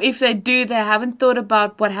 or if they do, they haven't thought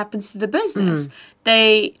about what happens to the business.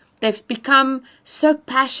 They've become so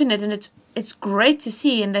passionate, and it's great to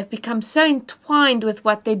see, and they've become so entwined with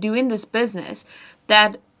what they do in this business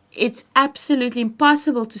that it's absolutely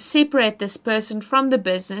impossible to separate this person from the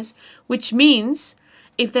business, which means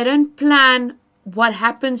if they don't plan what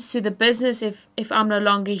happens to the business if I'm no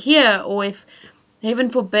longer here, or if, heaven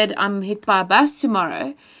forbid, I'm hit by a bus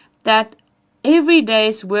tomorrow, that every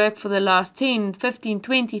day's work for the last 10, 15,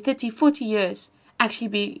 20, 30, 40 years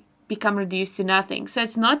actually become reduced to nothing. So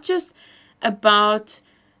it's not just about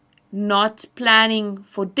not planning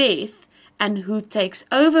for death and who takes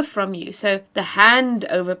over from you, so the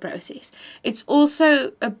handover process. It's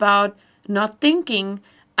also about not thinking,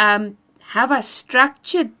 have I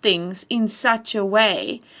structured things in such a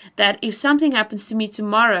way that if something happens to me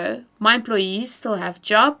tomorrow, my employees still have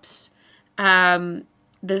jobs,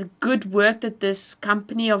 the good work that this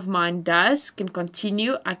company of mine does can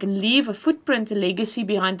continue, I can leave a footprint, a legacy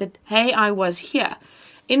behind that, hey, I was here,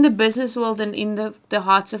 in the business world and in the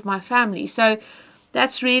hearts of my family. So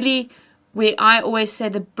that's really where I always say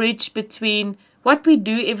the bridge between what we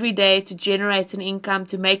do every day to generate an income,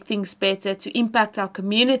 to make things better, to impact our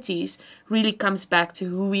communities, really comes back to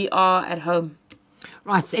who we are at home.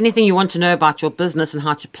 Right. So anything you want to know about your business and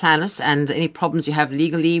how to plan it, and any problems you have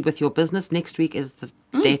legally with your business, next week is the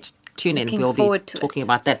date. Tune in. We'll be talking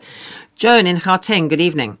about that. Joan in Gauteng, good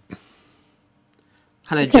evening.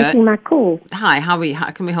 Hello, Joan. Taking my call. Hi, how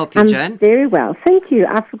can we help you, Joan? Very well, thank you.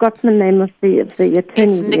 I've forgotten the name of the attorney.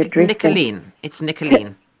 It's Nicoline. It's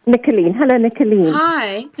Nicoline. Nicolene. Hello, Nicolene.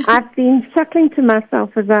 Hi. I've been chuckling to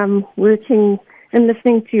myself as I'm working and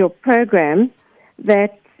listening to your program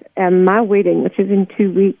that my wedding, which is in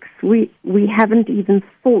 2 weeks, we haven't even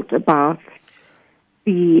thought about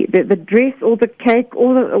the dress or the cake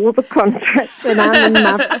or the contract, and I'm in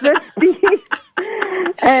my 50s.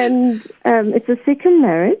 And it's a second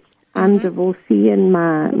marriage. I'm divorcee, and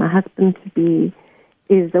my husband-to-be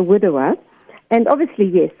is a widower. And obviously,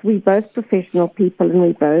 yes, we're both professional people, and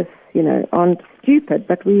we both, aren't stupid,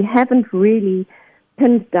 but we haven't really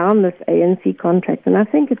pinned down this ANC contract. And I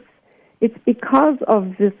think it's because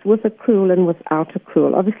of this with accrual and without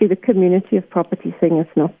accrual. Obviously, the community of property thing is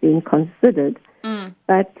not being considered.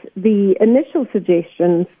 But the initial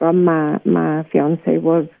suggestion from my fiance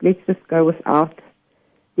was, let's just go without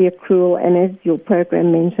the accrual. And as your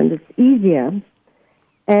program mentioned, it's easier.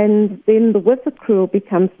 And then the with accrual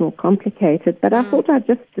becomes more complicated. But I thought I'd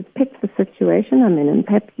just depict the situation I'm in, and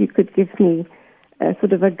perhaps you could give me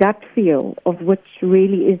sort of a gut feel of which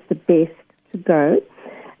really is the best to go.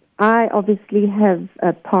 I obviously have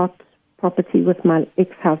a part property with my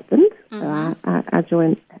ex-husband. I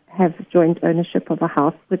have joint ownership of a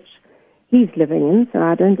house which he's living in, so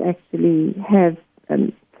I don't actually have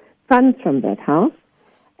funds from that house.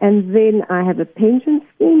 And then I have a pension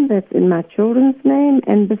scheme that's in my children's name,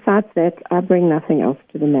 and besides that, I bring nothing else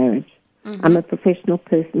to the marriage. I'm a professional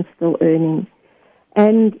person still earning.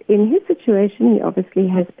 And in his situation, he obviously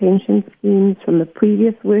has pension schemes from the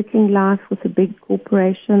previous working life with a big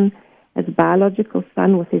corporation, has a biological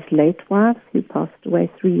son with his late wife, who passed away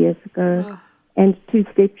 3 years ago, and 2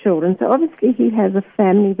 stepchildren. So obviously he has a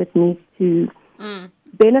family that needs to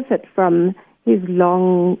benefit from his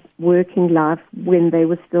long working life when they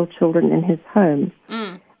were still children in his home.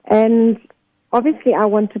 And obviously I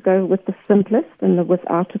want to go with the simplest, and the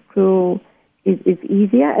without accrual is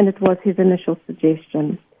easier, and it was his initial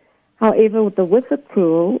suggestion. However, the with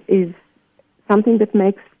accrual is something that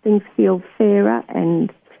makes things feel fairer,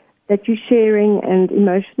 and that you're sharing, and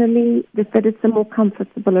emotionally that it's a more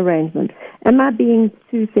comfortable arrangement. Am I being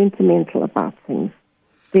too sentimental about things?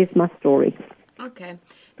 There's my story. Okay.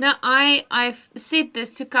 Now, I've said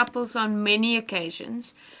this to couples on many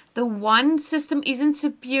occasions. The one system isn't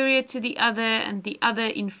superior to the other and the other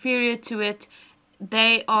inferior to it.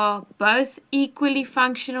 They are both equally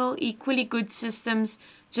functional, equally good systems,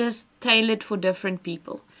 just tailored for different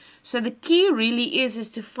people. So the key really is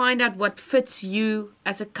to find out what fits you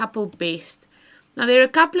as a couple best. Now, there are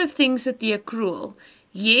a couple of things with the accrual.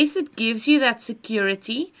 Yes, it gives you that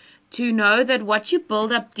security to know that what you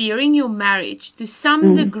build up during your marriage, to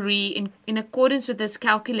some degree, in accordance with this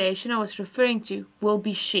calculation I was referring to, will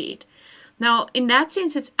be shared. Now, in that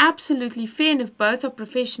sense, it's absolutely fair, and if both are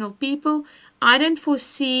professional people, I don't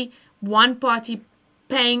foresee one party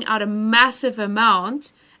paying out a massive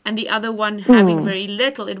amount and the other one having very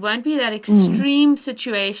little. It won't be that extreme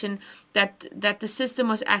situation that the system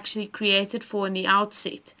was actually created for in the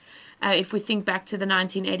outset. If we think back to the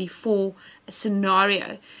 1984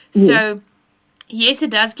 scenario. So, yes, it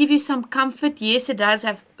does give you some comfort. Yes, it does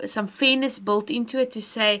have some fairness built into it to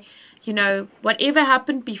say, whatever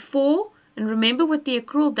happened before, and remember with the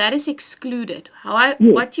accrual, that is excluded.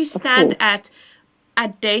 What you stand at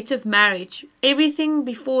date of marriage, everything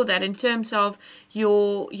before that in terms of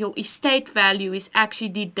your estate value is actually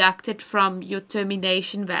deducted from your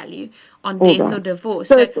termination value on death or divorce.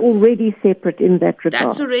 So it's already separate in that regard.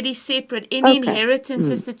 That's already separate. Any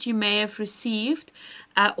inheritances that you may have received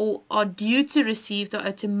or are due to receive are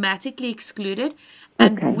automatically excluded.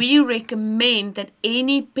 And we recommend that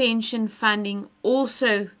any pension funding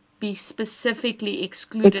also be specifically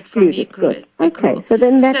excluded from the accrual. Okay, so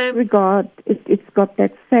then that regard, it's got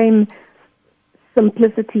that same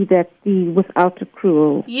simplicity that the without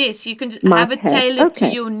accrual. Yes, you can have it tailored to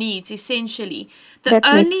your needs, essentially. The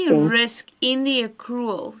only risk in the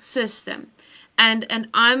accrual system, and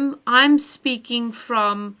I'm speaking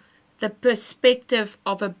from the perspective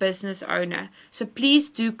of a business owner, so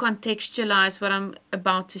please do contextualize what I'm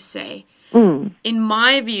about to say. In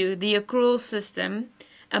my view, the accrual system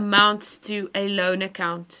amounts to a loan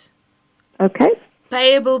account.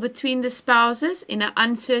 Payable between the spouses in an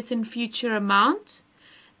uncertain future amount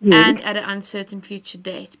and at an uncertain future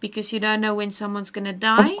date, because you don't know when someone's going to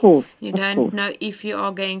die. You don't know if you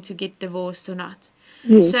are going to get divorced or not.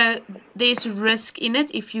 So there's risk in it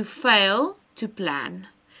if you fail to plan.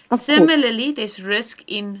 Similarly, there's risk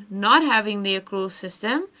in not having the accrual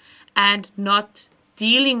system and not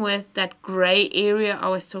dealing with that gray area I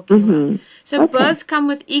was talking about. So both come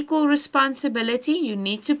with equal responsibility. You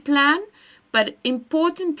need to plan, but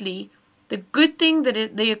importantly, The good thing that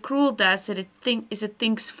the accrual does is it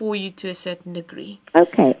thinks for you to a certain degree.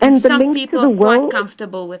 Okay. And the some link people to the are quite will?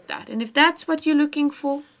 comfortable with that. And if that's what you're looking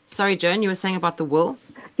for, Sorry, Joan, you were saying about the will?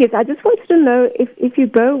 Yes, I just wanted to know if you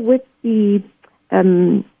go with the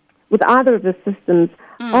with either of the systems,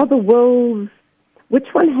 are the wills, which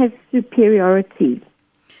one has superiority?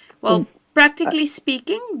 well, practically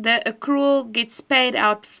speaking, the accrual gets paid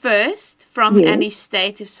out first from Yes. an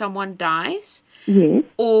estate if someone dies, Yes.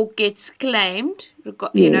 or gets claimed.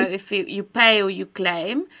 You know, if you pay or you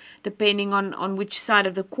claim, depending on which side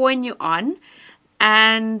of the coin you're on.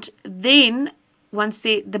 And then once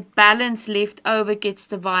the balance left over gets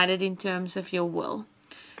divided in terms of your will.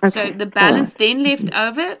 So Okay. the balance then left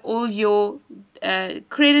over, all your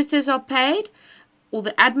creditors are paid, all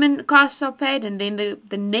the admin costs are paid, and then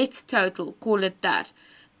the net total, call it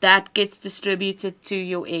that gets distributed to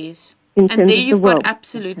your heirs. In And terms there of the you've got will.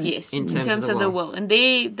 absolute, yes, In in terms of the will. And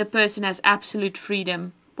there the person has absolute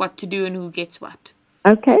freedom what to do and who gets what.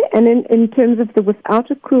 Okay. And in terms of the without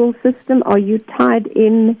accrual system, are you tied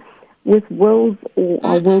in with wills, or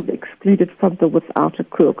are wills excluded from the without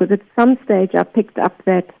accrual? Because at some stage I picked up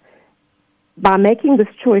that by making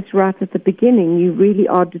this choice right at the beginning, you really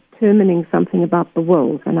are determining something about the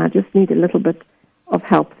wills, and I just need a little bit of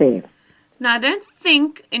help there. Now, I don't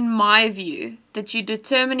think, in my view, that you're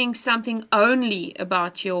determining something only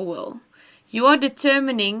about your will. You are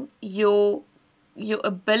determining your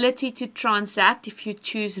ability to transact if you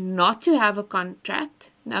choose not to have a contract.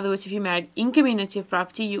 In other words, if you're married in community of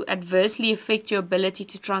property, you adversely affect your ability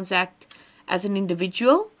to transact as an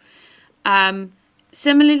individual.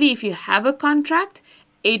 Similarly, if you have a contract,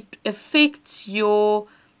 it affects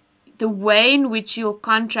the way in which you'll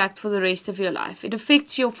contract for the rest of your life. It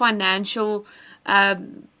affects your financial,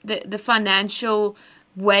 the financial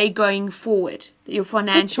way going forward, your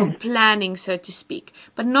financial planning, so to speak,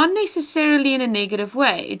 but not necessarily in a negative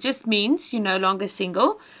way. It just means you're no longer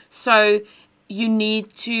single, so you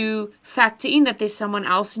need to factor in that there's someone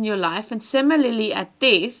else in your life, and similarly at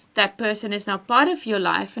death, that person is now part of your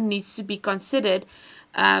life and needs to be considered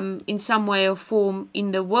in some way or form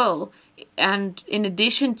in the will, and in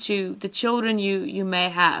addition to the children you may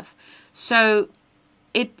have. So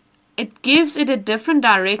it gives it a different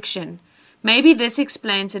direction. Maybe this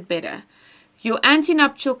explains it better. Your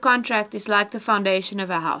antenuptial contract is like the foundation of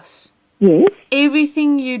a house. Yes.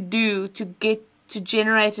 Everything you do to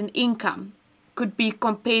generate an income could be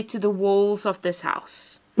compared to the walls of this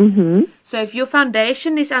house. Mm-hmm. So if your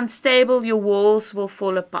foundation is unstable, your walls will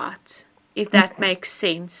fall apart, if that makes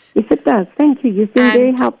sense. Yes, it does. Thank you. You've been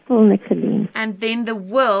very helpful, Nicolene. And then the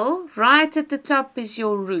will, right at the top, is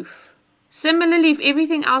your roof. Similarly, if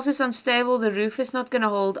everything else is unstable, the roof is not going to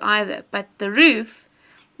hold either. But the roof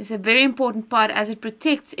is a very important part as it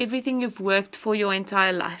protects everything you've worked for your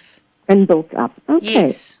entire life. And built up. Okay.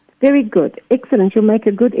 Yes. Very good. Excellent. You'll make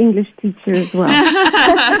a good English teacher as well.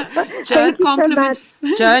 Joan, compliment.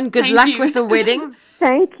 Joan, good Thank luck you. with the wedding.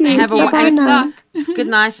 Thank you. Have a Bye-bye Good now. luck. Good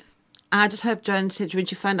night. I just hope Joan said when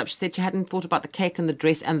she phoned up, she said she hadn't thought about the cake and the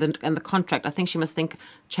dress and the contract. I think she must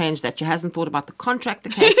change that. She hasn't thought about the contract, the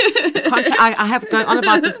cake, the contract. I have going on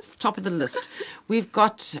about this top of the list. We've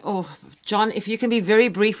got, John, if you can be very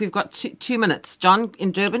brief, we've got 2 minutes. John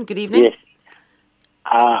in Durban, good evening. Yes.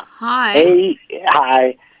 Hi.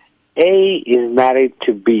 Hi. A is married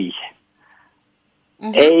to B.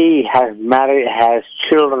 A has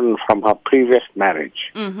children from her previous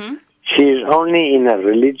marriage. Mm-hmm. She is only in a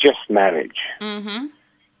religious marriage. Mm-hmm.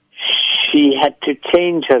 She had to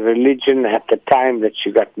change her religion at the time that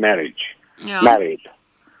she got married.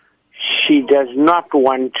 She does not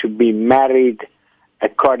want to be married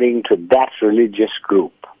according to that religious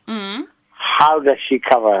group. Mm-hmm. How does she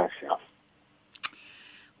cover herself?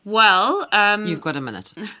 Well, You've got a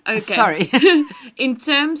minute. Okay. Sorry. In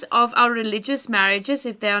terms of our religious marriages,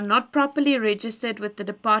 if they are not properly registered with the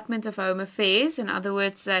Department of Home Affairs, in other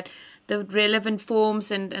words, that the relevant forms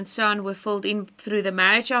and so on were filled in through the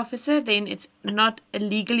marriage officer, then it's not a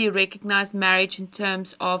legally recognized marriage in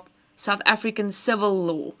terms of South African civil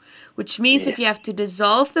law, which means if you have to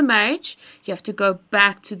dissolve the marriage, you have to go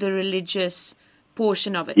back to the religious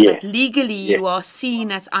portion of it. But legally, you are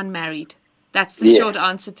seen as unmarried. That's the short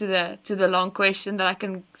answer to the long question that I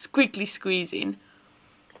can quickly squeeze in.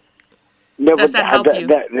 No, Does that help you?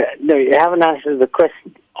 No, you haven't answered the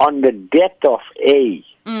question. On the death of A,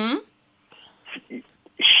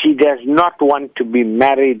 she does not want to be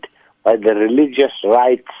married by the religious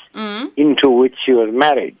rites into which she was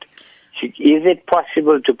married. Is it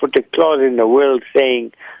possible to put a clause in the will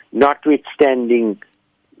saying, notwithstanding,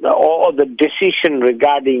 or the decision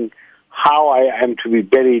regarding how I am to be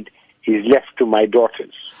buried is left to my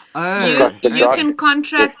daughters? Oh, You can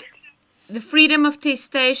contract the freedom of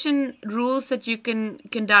testation rules that you can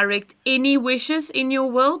direct any wishes in your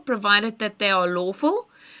will, provided that they are lawful.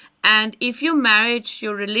 And if your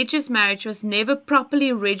religious marriage was never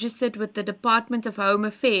properly registered with the Department of Home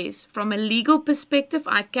Affairs, from a legal perspective,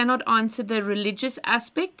 I cannot answer the religious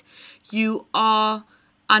aspect. You are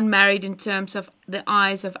unmarried in terms of the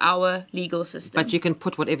eyes of our legal system. But you can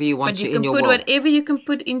put whatever you want in your will. Whatever you can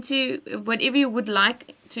put into, whatever you would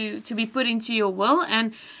like to be put into your will,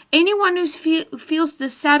 and anyone who feels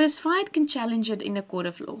dissatisfied can challenge it in a court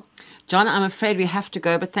of law. John, I'm afraid we have to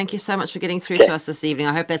go, but thank you so much for getting through to us this evening.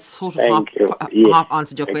 I hope that's sort of half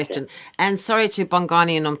answered your question. And sorry to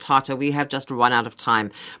Bongani and Umtata, we have just run out of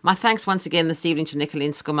time. My thanks once again this evening to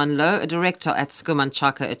Nicoline Skuman-Low, a director at Skuman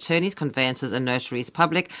Chaka Attorneys, Conveyances and Notaries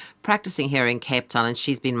Public, practicing here in Cape Town, and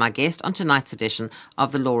she's been my guest on tonight's edition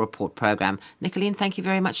of the Law Report program. Nicoline, thank you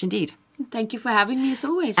very much indeed. Thank you for having me as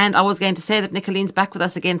always. And I was going to say that Nicoline's back with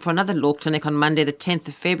us again for another law clinic on Monday, the 10th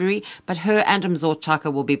of February. But her and Mzor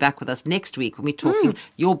Chaka will be back with us next week when we're talking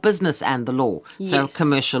your business and the law. So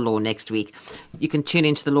commercial law next week. You can tune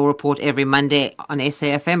into the Law Report every Monday on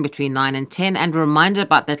SAFM between 9 and 10. And a reminder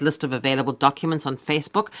about that list of available documents on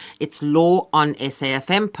Facebook. It's Law on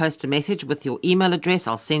SAFM. Post a message with your email address.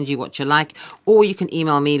 I'll send you what you like. Or you can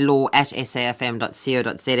email me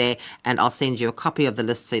law@safm.co.za and I'll send you a copy of the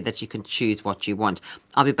list so that you can choose what you want.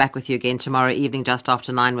 I'll be back with you again tomorrow evening just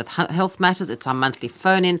after 9 with Health Matters. It's our monthly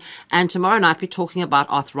phone-in. And tomorrow night we're talking about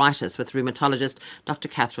arthritis with rheumatologist Dr.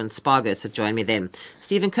 Catherine Spargo. So join me then.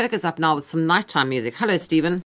 Stephen Kirk is up now with some nighttime music. Hello, Stephen.